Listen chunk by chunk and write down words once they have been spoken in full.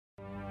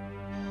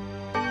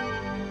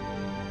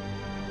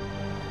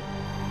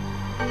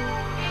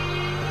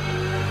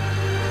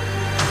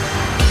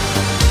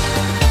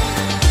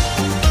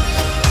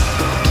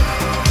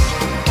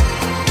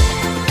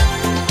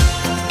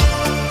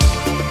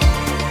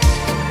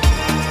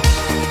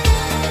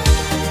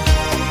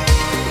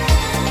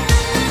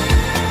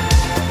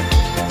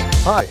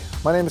Hi,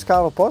 my name is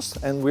Karel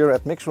and we're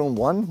at Mix Room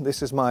 1.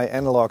 This is my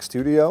analog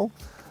studio.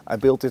 I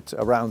built it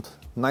around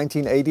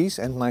 1980s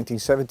and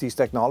 1970s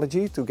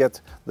technology to get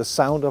the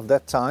sound of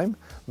that time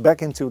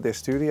back into this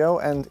studio,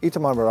 and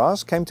Itamar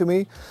Moraz came to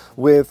me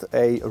with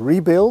a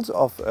rebuild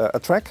of a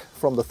track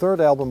from the third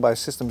album by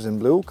Systems in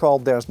Blue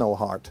called There's No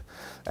Heart.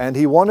 And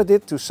he wanted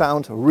it to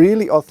sound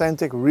really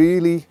authentic,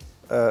 really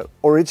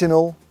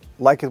original,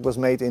 like it was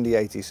made in the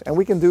 80s. And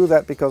we can do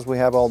that because we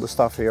have all the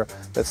stuff here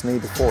that's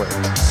needed for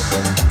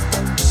it.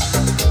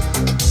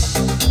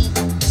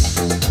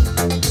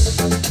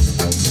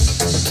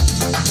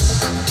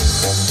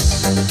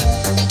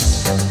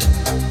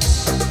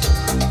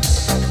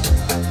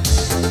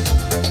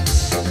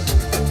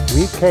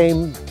 We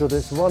came to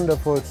this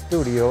wonderful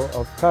studio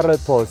of Karel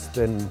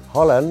in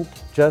Holland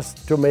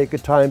just to make a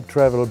time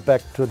travel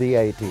back to the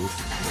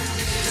 80s.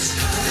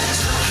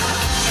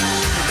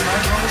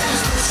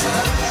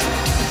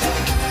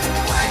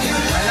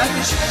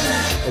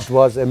 It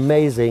was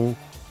amazing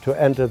to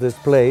enter this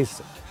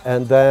place,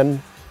 and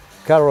then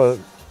Karel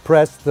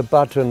pressed the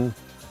button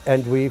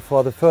and we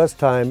for the first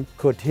time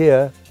could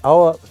hear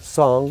our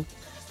song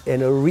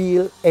in a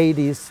real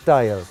 80s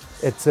style.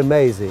 It's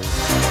amazing.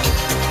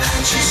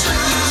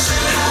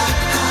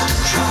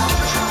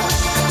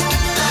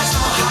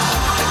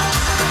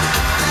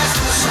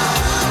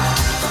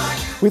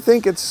 We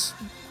think it's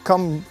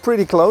come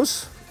pretty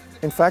close.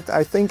 In fact,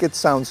 I think it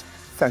sounds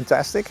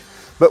fantastic,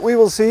 but we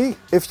will see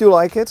if you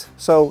like it.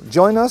 So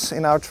join us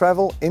in our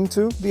travel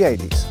into the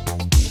 80s.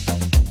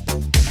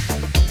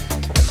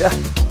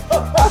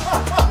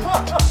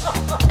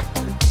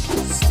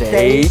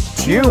 Stay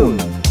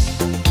tuned.